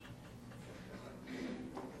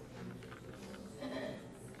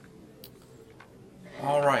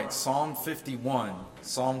right, Psalm 51.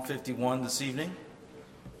 Psalm 51 this evening.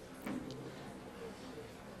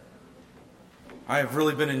 I have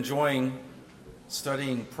really been enjoying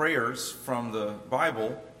studying prayers from the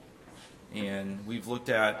Bible, and we've looked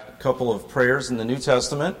at a couple of prayers in the New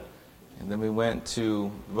Testament, and then we went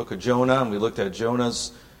to the book of Jonah, and we looked at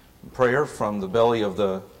Jonah's prayer from the belly of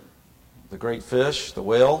the great fish, the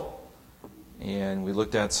whale, and we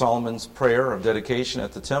looked at Solomon's prayer of dedication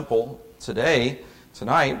at the temple.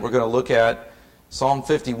 Tonight, we're going to look at Psalm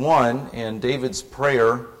 51 and David's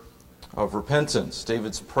prayer of repentance.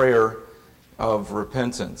 David's prayer of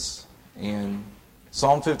repentance. And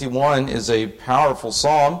Psalm 51 is a powerful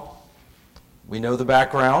psalm. We know the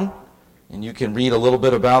background, and you can read a little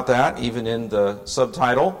bit about that, even in the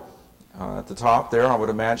subtitle at the top there. I would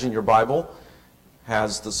imagine your Bible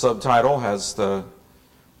has the subtitle, has the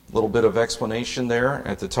little bit of explanation there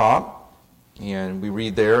at the top. And we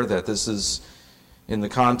read there that this is in the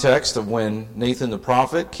context of when Nathan the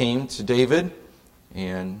prophet came to David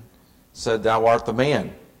and said, "Thou art the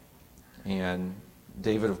man." And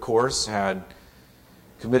David, of course, had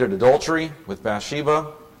committed adultery with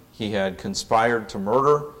Bathsheba. He had conspired to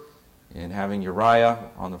murder and having Uriah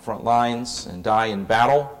on the front lines and die in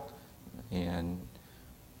battle, and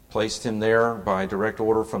placed him there by direct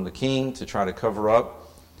order from the king to try to cover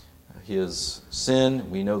up his sin.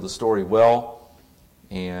 We know the story well.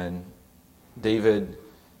 And David,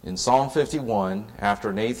 in Psalm 51,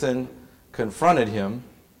 after Nathan confronted him,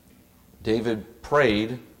 David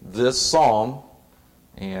prayed this psalm,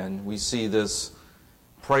 and we see this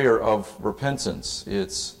prayer of repentance.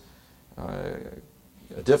 It's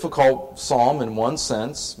a difficult psalm in one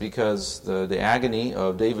sense, because the agony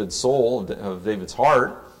of David's soul, of David's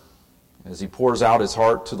heart, as he pours out his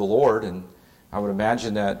heart to the Lord. And I would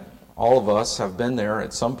imagine that all of us have been there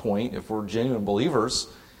at some point. If we're genuine believers,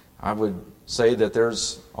 I would say that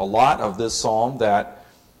there's a lot of this psalm that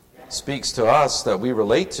speaks to us that we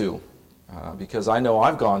relate to, because I know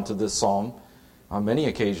I've gone to this psalm on many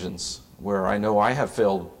occasions where I know I have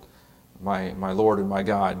failed my Lord and my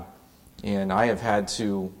God, and I have had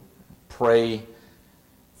to pray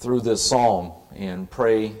through this psalm and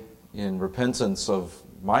pray in repentance of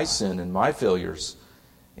my sin and my failures.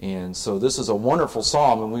 And so this is a wonderful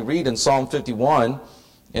psalm, and we read in Psalm 51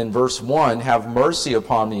 in verse 1, "Have mercy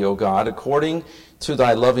upon me, O God, according to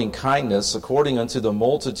thy loving kindness, according unto the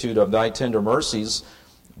multitude of thy tender mercies,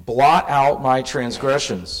 blot out my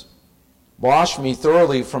transgressions. Wash me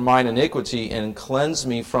thoroughly from mine iniquity, and cleanse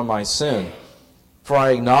me from my sin. For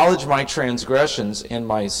I acknowledge my transgressions, and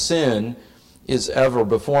my sin is ever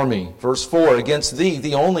before me." Verse 4, "Against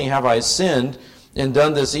thee only have I sinned, and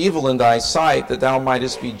done this evil in thy sight, that thou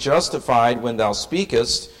mightest be justified when thou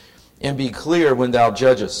speakest, and be clear when thou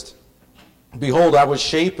judgest. Behold, I was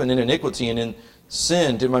shapen in iniquity, and in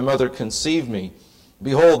sin did my mother conceive me.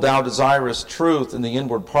 Behold, thou desirest truth in the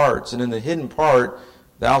inward parts, and in the hidden part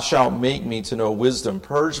thou shalt make me to know wisdom.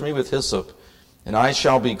 Purge me with hyssop, and I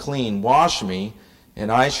shall be clean. Wash me,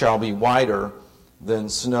 and I shall be whiter than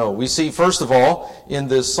snow." We see, first of all, in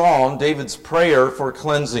this psalm, David's prayer for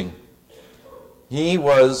cleansing. He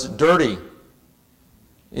was dirty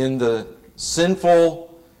in the sinful,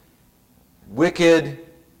 wicked,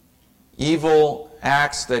 evil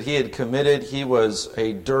acts that he had committed. He was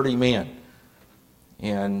a dirty man.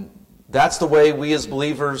 And that's the way we as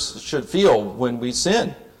believers should feel when we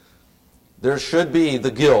sin. There should be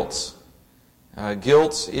the guilt.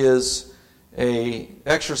 Guilt is an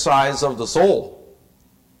exercise of the soul.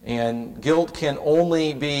 And guilt can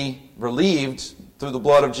only be relieved through the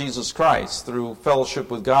blood of Jesus Christ, through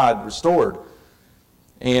fellowship with God restored.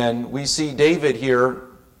 And we see David here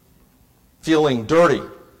feeling dirty.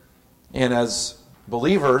 And as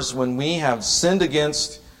believers, when we have sinned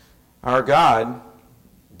against our God,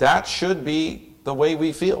 that should be the way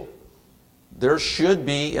we feel. There should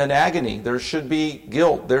be an agony. There should be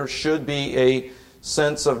guilt. There should be a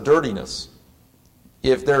sense of dirtiness.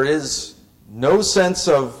 If there is no sense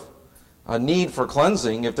of a need for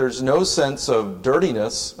cleansing, if there's no sense of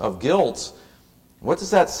dirtiness, of guilt, what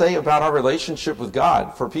does that say about our relationship with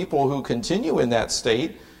God? For people who continue in that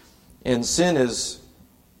state and sin is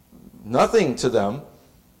nothing to them,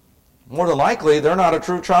 more than likely they're not a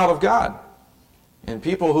true child of God. And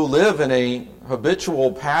people who live in a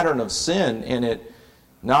habitual pattern of sin and it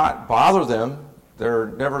not bother them, there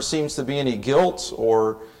never seems to be any guilt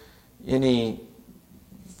or any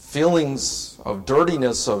feelings of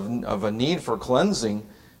dirtiness, of a need for cleansing,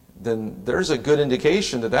 then there's a good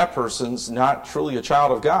indication that that person's not truly a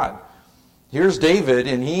child of God. Here's David,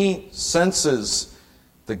 and he senses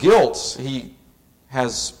the guilt. He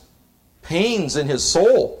has pains in his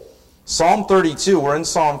soul. Psalm 32, we're in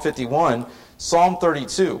Psalm 51. Psalm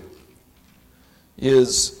 32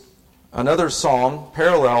 is another psalm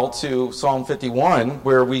parallel to Psalm 51,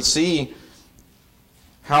 where we see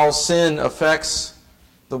how sin affects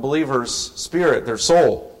the believer's spirit, their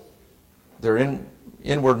soul, their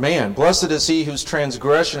inward man. Blessed is he whose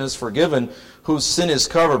transgression is forgiven, whose sin is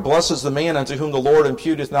covered. Blessed is the man unto whom the Lord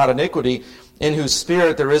imputeth not iniquity, in whose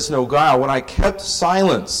spirit there is no guile. When I kept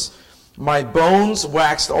silence, my bones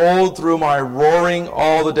waxed old through my roaring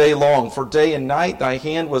all the day long. For day and night thy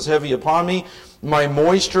hand was heavy upon me. My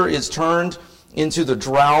moisture is turned into the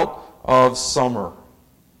drought of summer.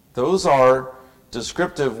 Those are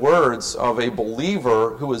descriptive words of a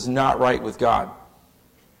believer who is not right with God.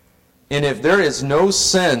 And if there is no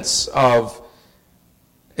sense of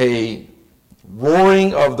a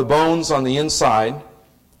roaring of the bones on the inside,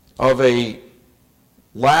 of a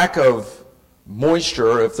lack of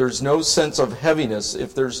moisture, if there's no sense of heaviness,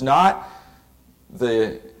 if there's not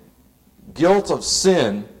the guilt of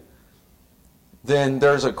sin, then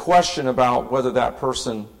there's a question about whether that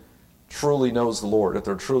person truly knows the Lord, if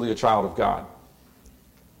they're truly a child of God.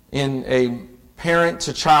 In a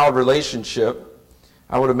parent-to-child relationship,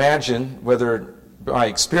 I would imagine, whether by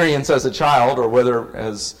experience as a child or whether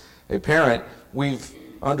as a parent, we've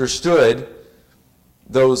understood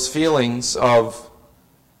those feelings of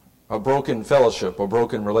a broken fellowship, a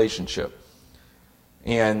broken relationship.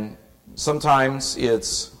 And sometimes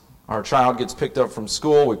it's our child gets picked up from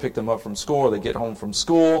school, we pick them up from school, or they get home from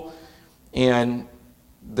school, and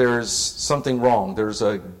there's something wrong. There's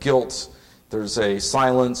a guilt, there's a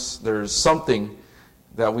silence, there's something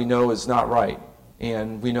that we know is not right.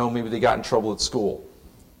 And we know maybe they got in trouble at school.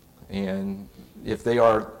 And if they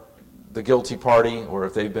are the guilty party, or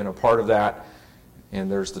if they've been a part of that, and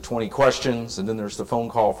there's the 20 questions, and then there's the phone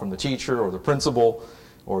call from the teacher or the principal,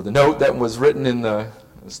 or the note that was written in the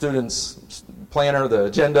student's planner, the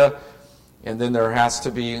agenda, and then there has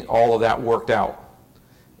to be all of that worked out.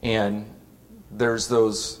 And there's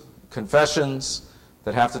those confessions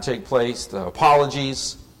that have to take place, the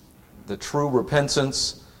apologies, the true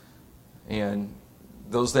repentance, and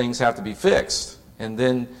those things have to be fixed. And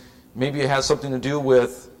then maybe it has something to do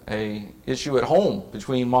with a issue at home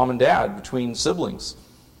between mom and dad, between siblings.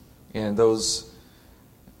 And those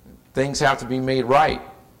things have to be made right.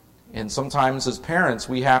 And sometimes as parents,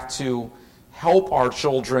 we have to help our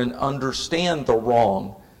children understand the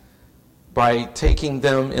wrong by taking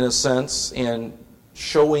them, in a sense, and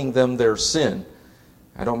showing them their sin.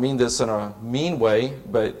 I don't mean this in a mean way,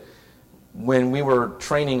 but when we were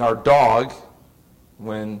training our dog,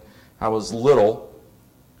 when I was little,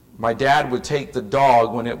 my dad would take the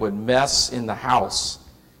dog when it would mess in the house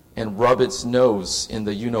and rub its nose in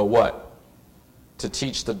the you-know-what to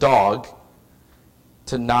teach the dog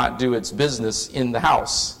to not do its business in the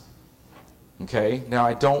house. Okay? Now,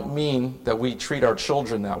 I don't mean that we treat our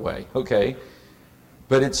children that way, okay?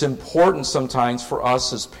 But it's important sometimes for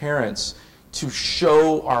us as parents to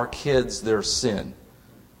show our kids their sin.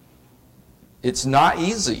 It's not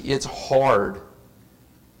easy. It's hard.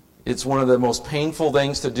 It's one of the most painful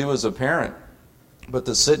things to do as a parent. But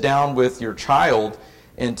to sit down with your child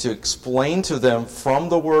and to explain to them from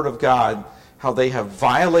the Word of God how they have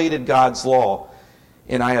violated God's law.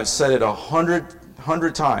 And I have said it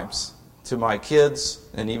 100 times to my kids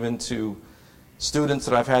and even to students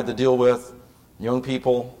that I've had to deal with, young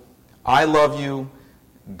people. I love you.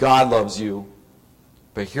 God loves you.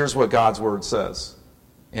 But here's what God's Word says.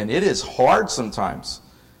 And it is hard sometimes.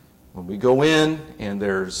 When we go in and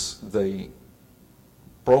there's the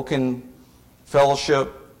broken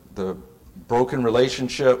fellowship, the broken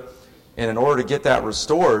relationship, and in order to get that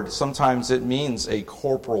restored, sometimes it means a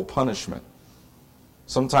corporal punishment.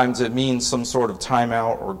 Sometimes it means some sort of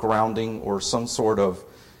timeout or grounding or some sort of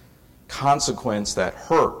consequence that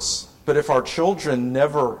hurts. But if our children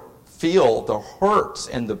never feel the hurt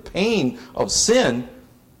and the pain of sin,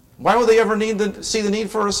 why will they ever see the need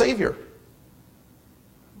for a Savior?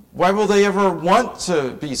 Why will they ever want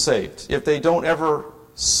to be saved if they don't ever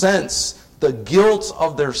sense the guilt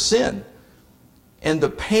of their sin and the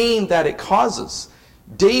pain that it causes?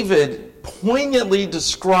 David poignantly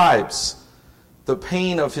describes the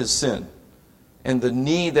pain of his sin and the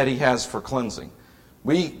need that he has for cleansing.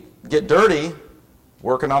 We get dirty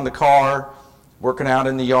working on the car, working out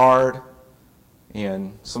in the yard,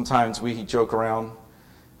 and sometimes we joke around.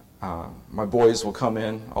 My boys will come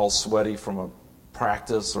in all sweaty from a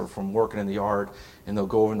practice or from working in the yard, and they'll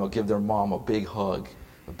go over and they'll give their mom a big hug,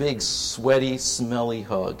 a big sweaty, smelly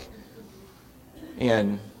hug.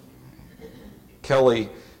 And Kelly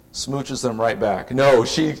smooches them right back. No,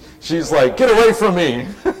 she's like, get away from me.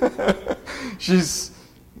 She's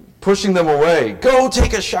pushing them away. Go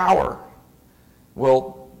take a shower.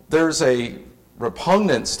 Well, there's a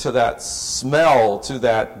repugnance to that smell, to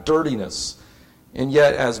that dirtiness. And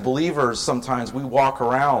yet, as believers, sometimes we walk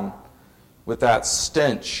around with that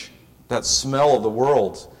stench, that smell of the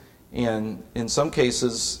world. And in some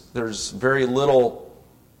cases, there's very little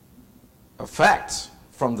effect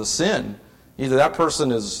from the sin. Either that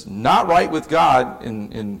person is not right with God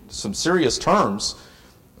in some serious terms,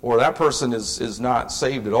 or that person is not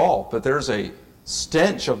saved at all. But there's a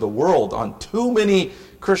stench of the world on too many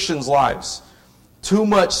Christians' lives. Too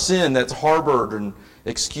much sin that's harbored and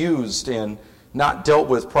excused and not dealt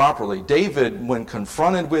with properly. David, when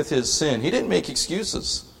confronted with his sin, he didn't make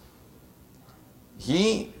excuses.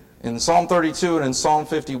 He, in Psalm 32 and in Psalm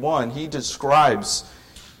 51, he describes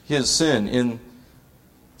his sin in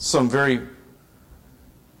some very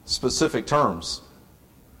specific terms.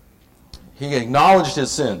 He acknowledged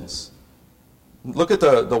his sins. Look at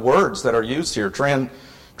the words that are used here.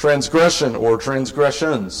 Transgression or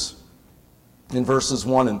transgressions in verses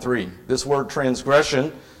 1 and 3. This word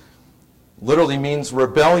transgression literally means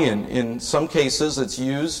rebellion. In some cases, it's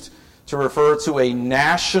used to refer to a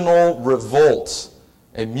national revolt,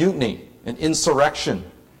 a mutiny, an insurrection.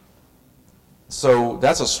 So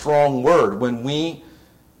that's a strong word. When we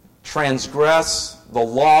transgress the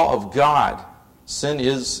law of God, sin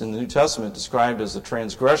is, in the New Testament, described as a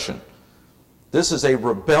transgression. This is a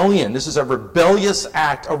rebellion. This is a rebellious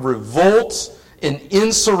act, a revolt, an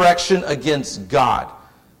insurrection against God.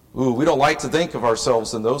 Ooh, we don't like to think of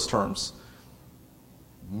ourselves in those terms.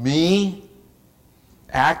 Me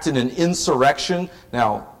act in an insurrection.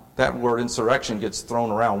 Now, that word insurrection gets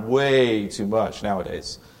thrown around way too much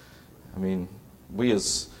nowadays. I mean, we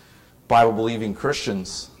as Bible-believing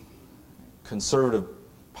Christians, conservative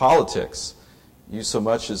politics, use so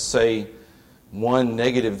much as say one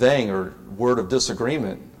negative thing or word of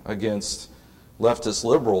disagreement against leftist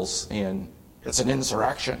liberals, and it's an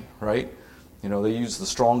insurrection, right? You know, they use the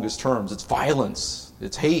strongest terms. It's violence,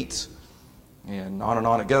 it's hate, and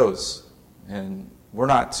on it goes. And we're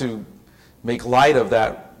not to make light of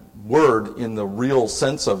that word in the real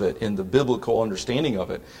sense of it, in the biblical understanding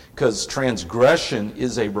of it, because transgression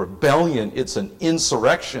is a rebellion, it's an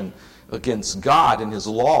insurrection against God and His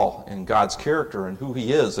law and God's character and who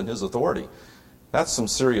He is and His authority. That's some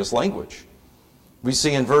serious language. We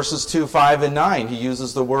see in verses 2, 5, and 9, he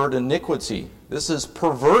uses the word iniquity. This is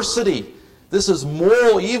perversity. This is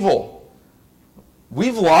moral evil.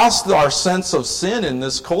 We've lost our sense of sin in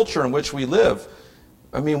this culture in which we live.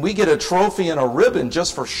 I mean, we get a trophy and a ribbon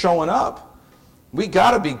just for showing up. We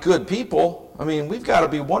got to be good people. I mean, we've got to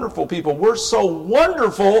be wonderful people. We're so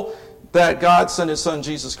wonderful that God sent His Son,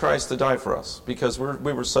 Jesus Christ, to die for us because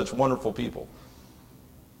we were such wonderful people.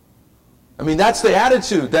 I mean, that's the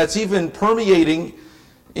attitude that's even permeating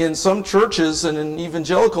in some churches and in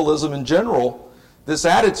evangelicalism in general, this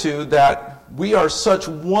attitude that we are such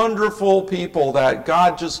wonderful people that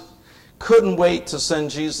God just couldn't wait to send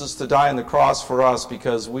Jesus to die on the cross for us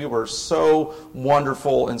because we were so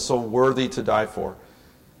wonderful and so worthy to die for.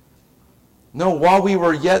 No, while we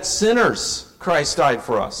were yet sinners, Christ died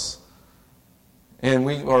for us. And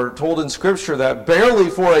we are told in Scripture that barely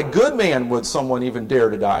for a good man would someone even dare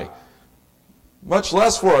to die. Much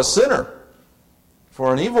less for a sinner,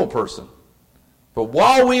 for an evil person. But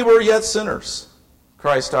while we were yet sinners,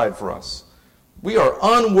 Christ died for us. We are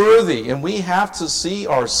unworthy, and we have to see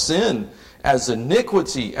our sin as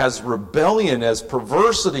iniquity, as rebellion, as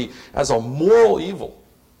perversity, as a moral evil.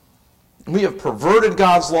 We have perverted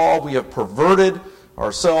God's law. We have perverted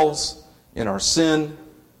ourselves in our sin,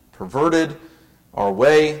 perverted our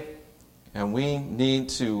way, and we need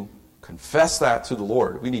to confess that to the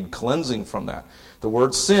Lord. We need cleansing from that. The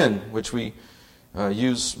word sin, which we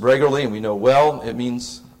use regularly and we know well, it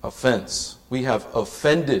means offense. We have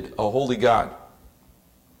offended a holy God.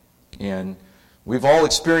 And we've all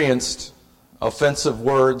experienced offensive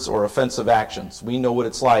words or offensive actions. We know what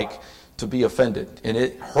it's like to be offended. And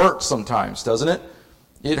it hurts sometimes, doesn't it?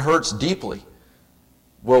 It hurts deeply.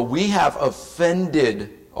 Well, we have offended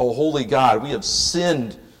a holy God. We have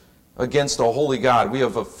sinned against a holy God. We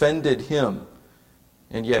have offended Him.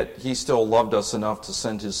 And yet He still loved us enough to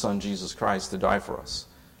send His Son Jesus Christ to die for us.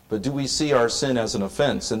 But do we see our sin as an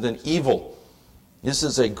offense? And then evil. This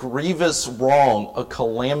is a grievous wrong, a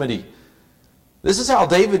calamity. This is how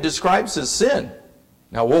David describes his sin.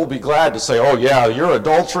 Now we'll be glad to say, oh yeah, your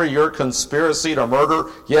adultery, your conspiracy to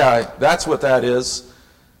murder, yeah, that's what that is.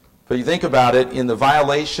 But you think about it, in the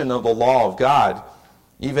violation of the law of God,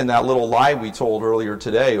 even that little lie we told earlier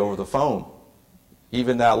today over the phone,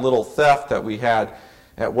 even that little theft that we had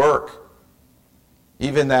at work,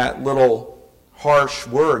 even that little harsh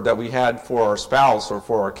word that we had for our spouse or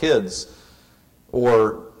for our kids,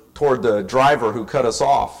 or toward the driver who cut us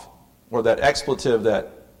off, or that expletive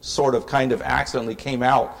that sort of kind of accidentally came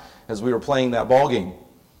out as we were playing that ball game,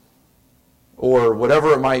 or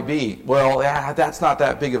whatever it might be. Well, that's not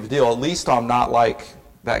that big of a deal. At least I'm not like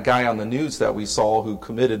that guy on the news that we saw who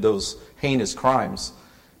committed those heinous crimes.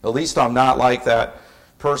 At least I'm not like that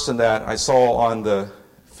person that I saw on the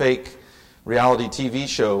fake reality TV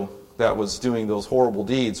show that was doing those horrible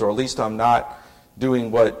deeds. Or at least I'm not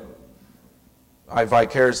doing what I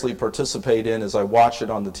vicariously participate in as I watch it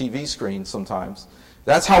on the TV screen sometimes.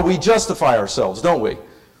 That's how we justify ourselves, don't we?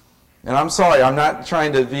 And I'm sorry, I'm not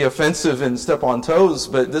trying to be offensive and step on toes,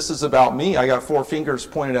 but this is about me. I got 4 fingers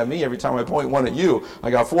pointed at me every time I point one at you. I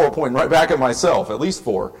got 4 pointing right back at myself, at least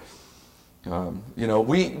 4. We're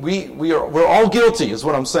all guilty, is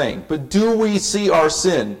what I'm saying. But do we see our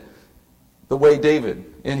sin the way David?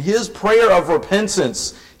 In his prayer of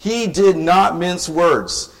repentance, he did not mince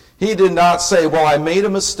words. He did not say, well, I made a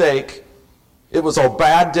mistake. It was a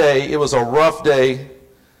bad day. It was a rough day.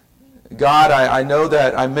 God, I know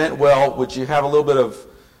that I meant well. Would you have a little bit of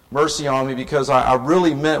mercy on me because I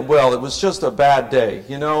really meant well. It was just a bad day.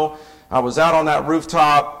 I was out on that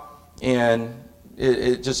rooftop and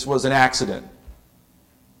it just was an accident.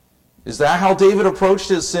 Is that how David approached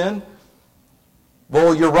his sin?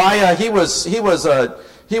 Well, Uriah, he was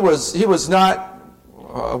not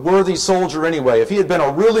a worthy soldier anyway. If he had been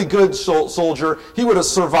a really good soldier, he would have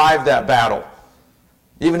survived that battle,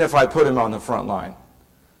 even if I put him on the front line.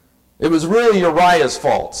 It was really Uriah's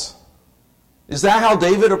fault. Is that how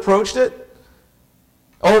David approached it?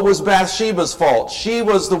 Oh, it was Bathsheba's fault. She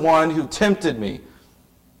was the one who tempted me.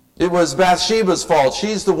 It was Bathsheba's fault.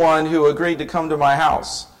 She's the one who agreed to come to my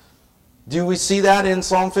house. Do we see that in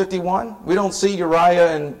Psalm 51? We don't see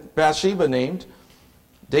Uriah and Bathsheba named.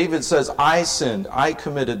 David says, I sinned. I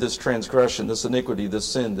committed this transgression, this iniquity, this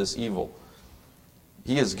sin, this evil.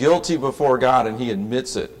 He is guilty before God and he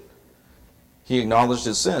admits it. He acknowledged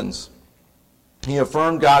his sins. He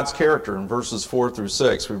affirmed God's character in verses 4 through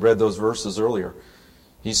 6. We read those verses earlier.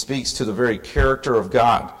 He speaks to the very character of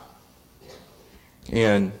God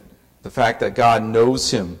and the fact that God knows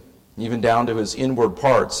him, even down to his inward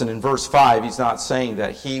parts. And in verse 5, he's not saying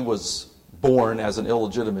that he was born as an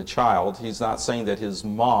illegitimate child. He's not saying that his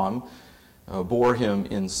mom bore him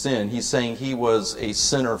in sin. He's saying he was a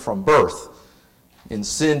sinner from birth. In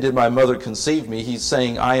sin did my mother conceive me. He's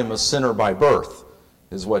saying I am a sinner by birth,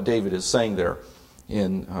 is what David is saying there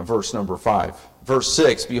in verse number 5. Verse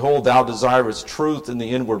 6, behold, thou desirest truth in the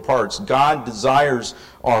inward parts. God desires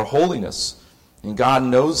our holiness. And God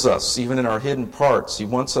knows us, even in our hidden parts. He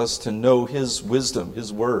wants us to know his wisdom,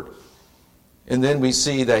 his word. And then we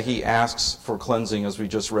see that he asks for cleansing, as we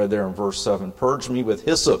just read there in verse 7. Purge me with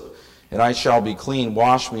hyssop, and I shall be clean.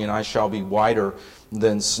 Wash me, and I shall be whiter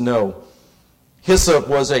than snow. Hyssop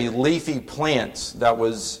was a leafy plant that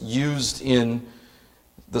was used in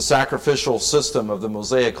the sacrificial system of the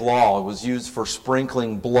Mosaic Law. It was used for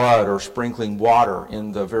sprinkling blood or sprinkling water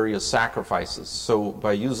in the various sacrifices. So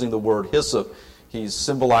by using the word hyssop, he's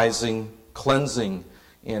symbolizing cleansing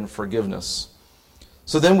and forgiveness.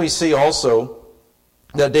 So then we see also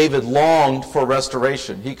that David longed for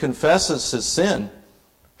restoration. He confesses his sin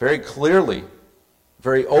very clearly,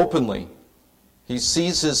 very openly. He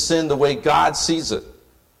sees his sin the way God sees it.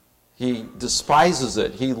 He despises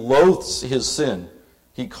it. He loathes his sin.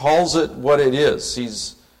 He calls it what it is.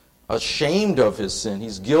 He's ashamed of his sin.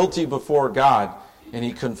 He's guilty before God, and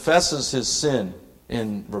he confesses his sin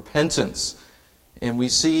in repentance. And we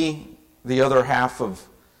see the other half of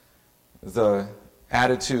the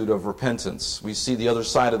attitude of repentance. We see the other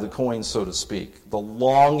side of the coin, so to speak, the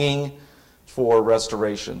longing for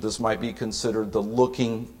restoration. This might be considered the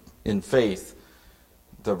looking in faith,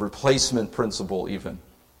 the replacement principle even.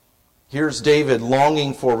 Here's David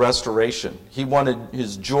longing for restoration. He wanted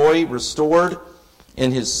his joy restored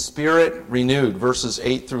and his spirit renewed. Verses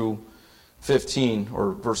 8 through 15,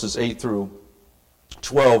 or verses 8 through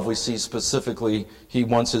 12, we see specifically he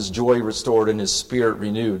wants his joy restored and his spirit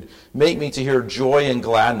renewed. Make me to hear joy and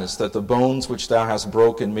gladness, that the bones which thou hast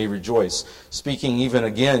broken may rejoice. Speaking even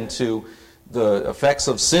again to the effects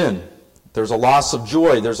of sin. There's a loss of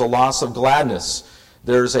joy. There's a loss of gladness.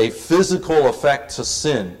 There's a physical effect to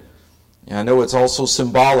sin. And I know it's also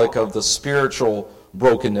symbolic of the spiritual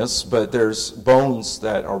brokenness, but there's bones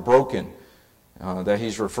that are broken that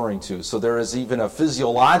he's referring to. So there is even a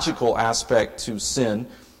physiological aspect to sin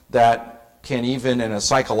that can even, in a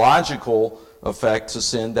psychological effect to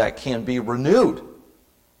sin, that can be renewed.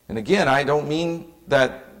 And again, I don't mean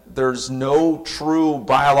that there's no true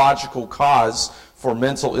biological cause for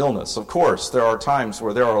mental illness. Of course, there are times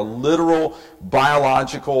where there are literal,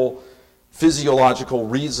 biological, physiological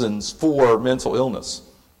reasons for mental illness.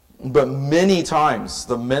 But many times,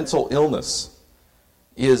 the mental illness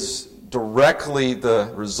is directly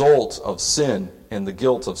the result of sin and the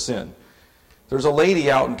guilt of sin. There's a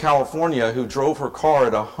lady out in California who drove her car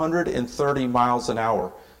at 130 miles an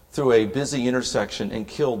hour through a busy intersection and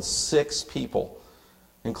killed 6 people,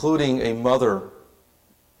 including a mother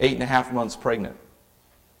 8.5 months pregnant.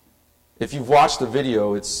 If you've watched the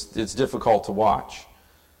video, it's difficult to watch.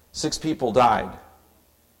 6 people died.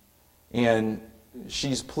 And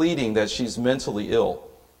she's pleading that she's mentally ill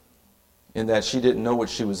and that she didn't know what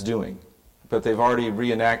she was doing. But they've already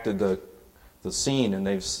reenacted the scene, and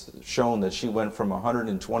they've shown that she went from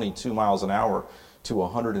 122 miles an hour to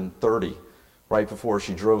 130 right before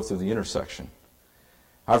she drove through the intersection.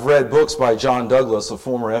 I've read books by John Douglas, a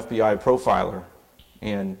former FBI profiler,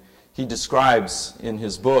 and he describes in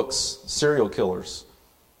his books serial killers.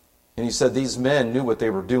 And he said these men knew what they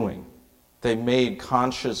were doing. They made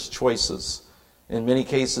conscious choices. In many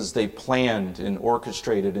cases, they planned and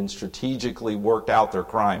orchestrated and strategically worked out their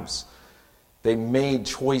crimes. They made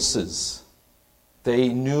choices. They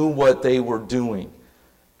knew what they were doing.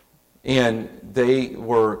 And they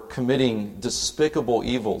were committing despicable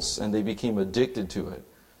evils, and they became addicted to it.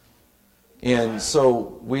 And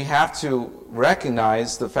so we have to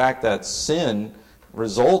recognize the fact that sin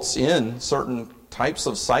results in certain types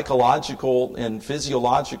of psychological and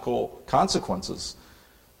physiological consequences.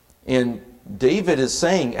 And David is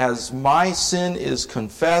saying, as my sin is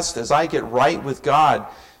confessed, as I get right with God,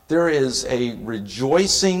 there is a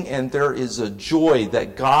rejoicing and there is a joy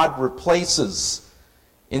that God replaces.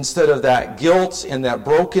 Instead of that guilt and that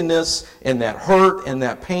brokenness and that hurt and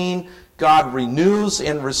that pain, God renews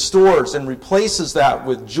and restores and replaces that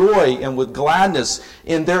with joy and with gladness.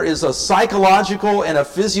 And there is a psychological and a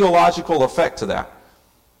physiological effect to that.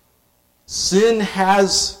 Sin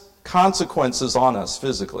has consequences on us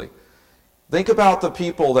physically. Think about the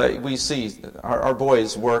people that we see. Our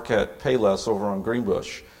boys work at Payless over on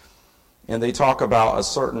Greenbush. And they talk about a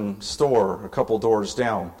certain store a couple doors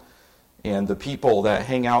down. And the people that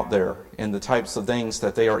hang out there and the types of things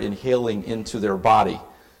that they are inhaling into their body.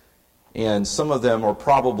 And some of them are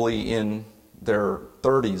probably in their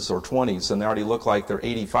 30s or 20s, and they already look like they're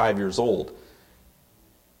 85 years old.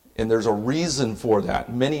 And there's a reason for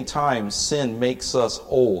that. Many times sin makes us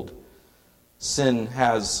old. Sin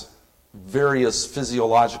has various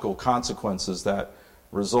physiological consequences that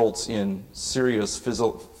results in serious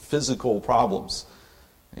physical problems.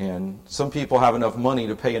 And some people have enough money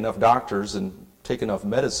to pay enough doctors and take enough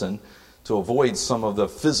medicine to avoid some of the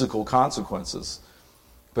physical consequences.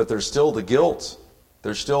 But there's still the guilt.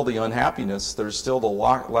 There's still the unhappiness. There's still the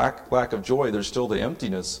lack of joy. There's still the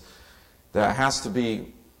emptiness that has to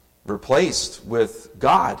be replaced with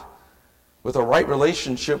God, with a right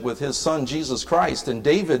relationship with His Son, Jesus Christ. And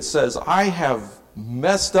David says, I have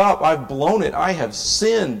messed up. I've blown it. I have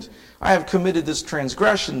sinned. I have committed this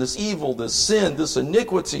transgression, this evil, this sin, this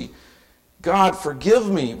iniquity. God, forgive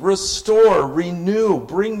me, restore, renew,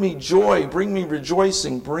 bring me joy, bring me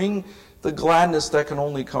rejoicing, bring the gladness that can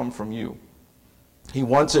only come from you. He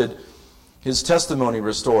wanted his testimony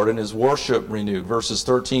restored and his worship renewed. Verses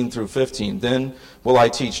 13 through 15. Then will I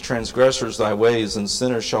teach transgressors thy ways, and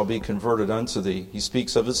sinners shall be converted unto thee. He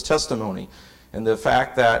speaks of his testimony and the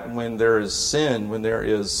fact that when there is sin, when there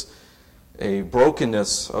is a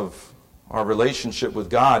brokenness of our relationship with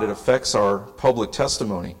God, it affects our public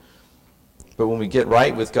testimony. But when we get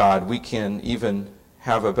right with God, we can even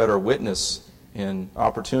have a better witness and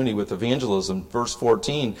opportunity with evangelism. Verse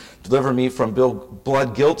 14, deliver me from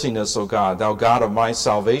blood guiltiness, O God, thou God of my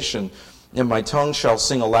salvation, and my tongue shall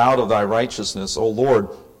sing aloud of thy righteousness. O Lord,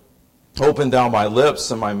 open thou my lips,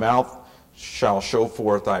 and my mouth shall show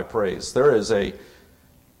forth thy praise. There is a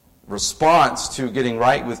response to getting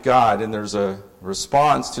right with God, and there's a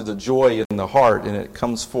response to the joy in the heart, and it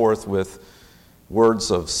comes forth with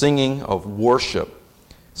words of singing, of worship.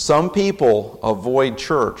 Some people avoid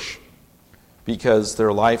church because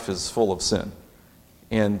their life is full of sin.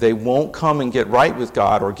 And they won't come and get right with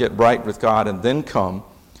God or get right with God and then come,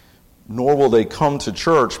 nor will they come to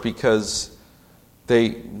church because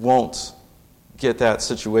they won't get that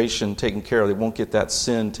situation taken care of. They won't get that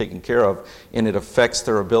sin taken care of, and it affects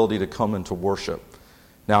their ability to come into worship.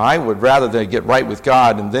 Now, I would rather they get right with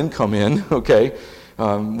God and then come in, okay? We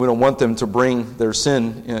don't want them to bring their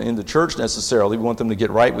sin into church necessarily. We want them to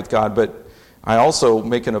get right with God, but I also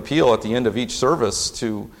make an appeal at the end of each service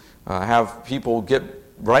to have people get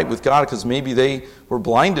right with God because maybe they were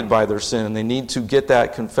blinded by their sin and they need to get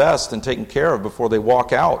that confessed and taken care of before they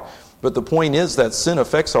walk out But the point is that sin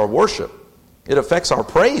affects our worship. It affects our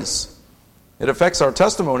praise. It affects our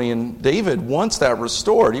testimony, and David wants that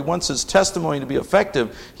restored. He wants his testimony to be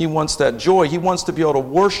effective. He wants that joy. He wants to be able to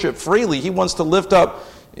worship freely. He wants to lift up,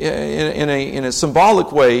 in a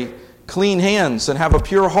symbolic way, clean hands and have a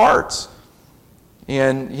pure heart.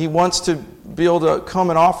 And he wants to be able to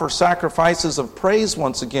come and offer sacrifices of praise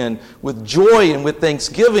once again with joy and with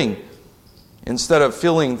thanksgiving, instead of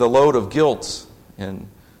feeling the load of guilt and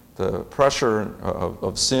the pressure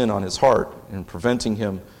of sin on his heart and preventing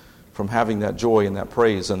him from having that joy and that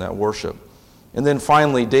praise and that worship. And then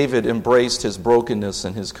finally, David embraced his brokenness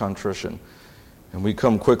and his contrition. And we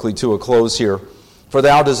come quickly to a close here. For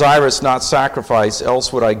thou desirest not sacrifice,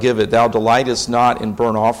 else would I give it. Thou delightest not in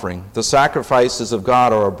burnt offering. The sacrifices of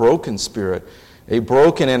God are a broken spirit, a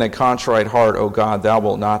broken and a contrite heart, O God, thou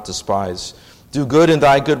wilt not despise. Do good in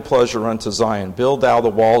thy good pleasure unto Zion. Build thou the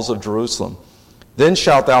walls of Jerusalem. Then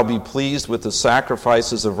shalt thou be pleased with the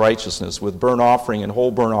sacrifices of righteousness, with burnt offering and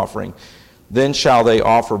whole burnt offering. Then shall they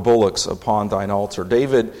offer bullocks upon thine altar.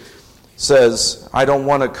 David says, I don't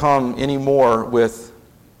want to come anymore with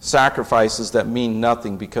sacrifices that mean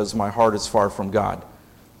nothing because my heart is far from God.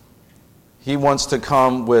 He wants to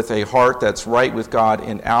come with a heart that's right with God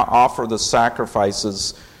and offer the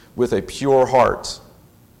sacrifices with a pure heart,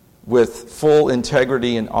 with full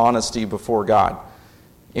integrity and honesty before God.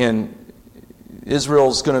 And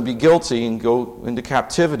Israel's going to be guilty and go into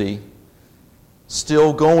captivity,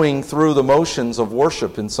 still going through the motions of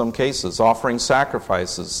worship in some cases, offering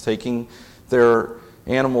sacrifices, taking their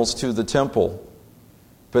animals to the temple.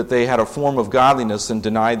 But they had a form of godliness and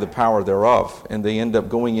denied the power thereof, and they end up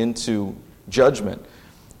going into judgment,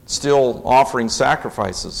 still offering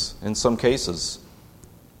sacrifices in some cases.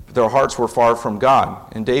 Their hearts were far from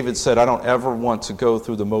God. And David said, I don't ever want to go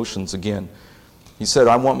through the motions again. He said,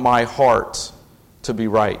 I want my heart to be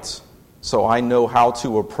right, so I know how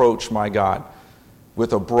to approach my God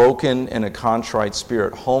with a broken and a contrite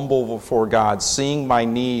spirit, humble before God, seeing my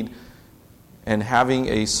need and having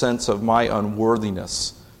a sense of my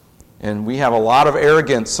unworthiness. And we have a lot of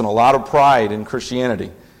arrogance and a lot of pride in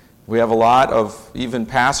Christianity. We have a lot of even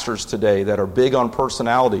pastors today that are big on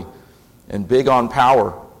personality and big on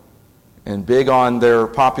power and big on their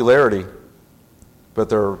popularity, but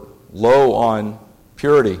they're low on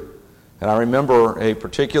purity. And I remember a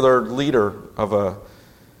particular leader of a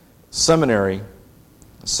seminary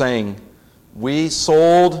saying, we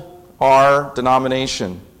sold our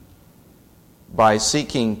denomination by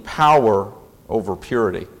seeking power over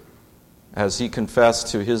purity, as he confessed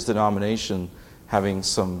to his denomination having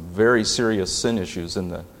some very serious sin issues in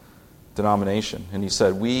the denomination. And he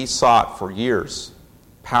said, we sought for years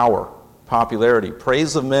power, popularity,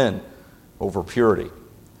 praise of men over purity.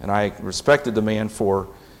 And I respected the man for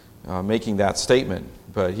making that statement,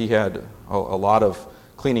 but he had a lot of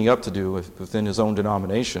cleaning up to do within his own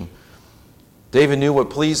denomination. David knew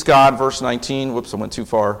what pleased God, verse 19. Whoops, I went too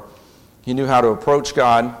far. He knew how to approach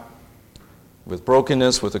God with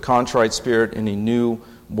brokenness, with a contrite spirit, and he knew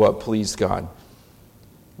what pleased God.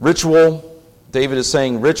 Ritual, David is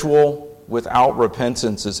saying, ritual without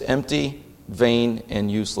repentance is empty, vain,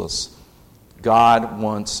 and useless. God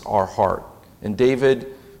wants our heart. And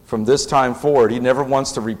David, from this time forward, he never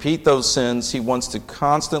wants to repeat those sins. He wants to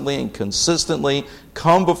constantly and consistently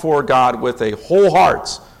come before God with a whole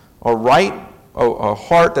heart, a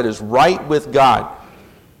heart that is right with God.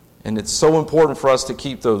 And it's so important for us to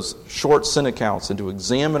keep those short sin accounts and to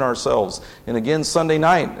examine ourselves. And again, Sunday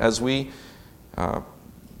night, as we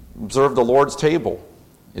observe the Lord's table,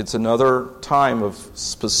 it's another time of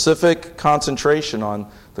specific concentration on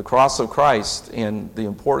the cross of Christ and the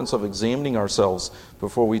importance of examining ourselves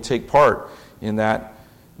before we take part in that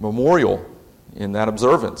memorial, in that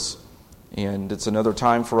observance. And it's another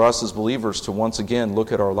time for us as believers to once again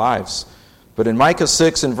look at our lives. But in Micah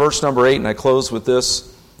 6 and verse number 8, and I close with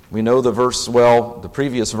this, we know the verse well. The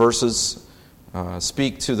previous verses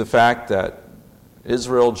speak to the fact that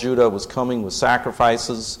Israel, Judah was coming with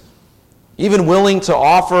sacrifices, even willing to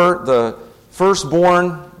offer the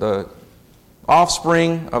firstborn, the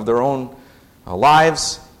offspring of their own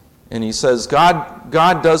lives. And he says, God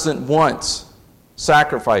doesn't want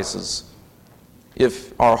sacrifices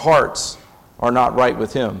if our hearts are not right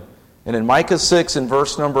with him. And in Micah 6 and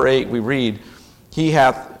verse number 8 we read, He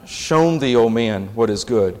hath shown thee, O man, what is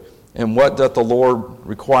good, and what doth the Lord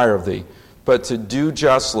require of thee, but to do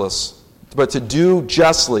justly,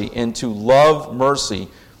 and to love mercy,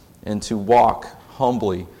 and to walk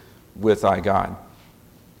humbly with thy God.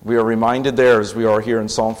 We are reminded there, as we are here in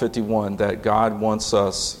Psalm 51, that God wants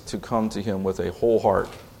us to come to him with a whole heart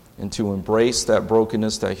and to embrace that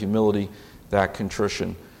brokenness, that humility, that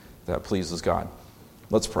contrition that pleases God.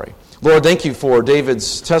 Let's pray. Lord, thank you for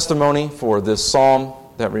David's testimony, for this psalm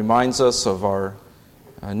that reminds us of our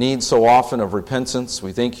need so often of repentance.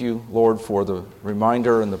 We thank you, Lord, for the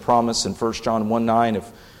reminder and the promise in 1 John 1:9, if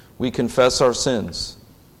we confess our sins,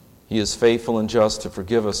 He is faithful and just to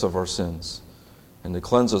forgive us of our sins and to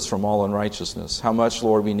cleanse us from all unrighteousness. How much,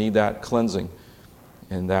 Lord, we need that cleansing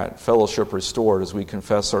and that fellowship restored as we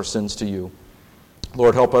confess our sins to you.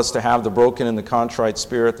 Lord, help us to have the broken and the contrite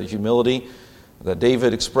spirit, the humility that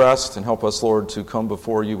David expressed, and help us, Lord, to come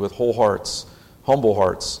before you with whole hearts, humble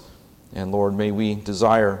hearts. And Lord, may we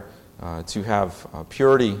desire to have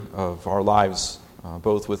purity of our lives,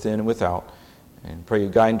 both within and without. And pray you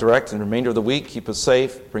guide and direct in the remainder of the week. Keep us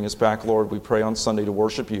safe. Bring us back, Lord, we pray on Sunday to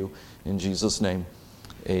worship you. In Jesus' name,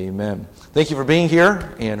 amen. Thank you for being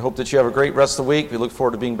here, and hope that you have a great rest of the week. We look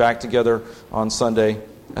forward to being back together on Sunday,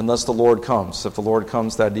 unless the Lord comes. If the Lord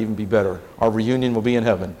comes, that'd even be better. Our reunion will be in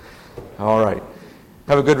heaven. All right.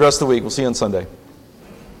 Have a good rest of the week. We'll see you on Sunday.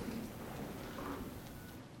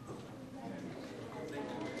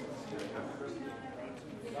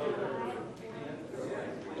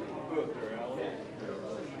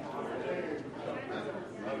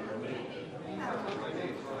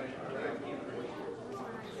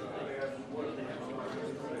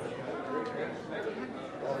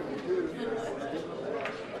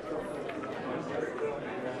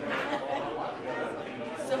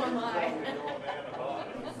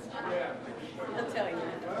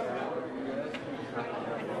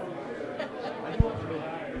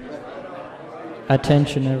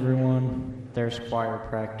 Attention everyone, there's choir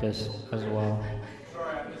practice as well.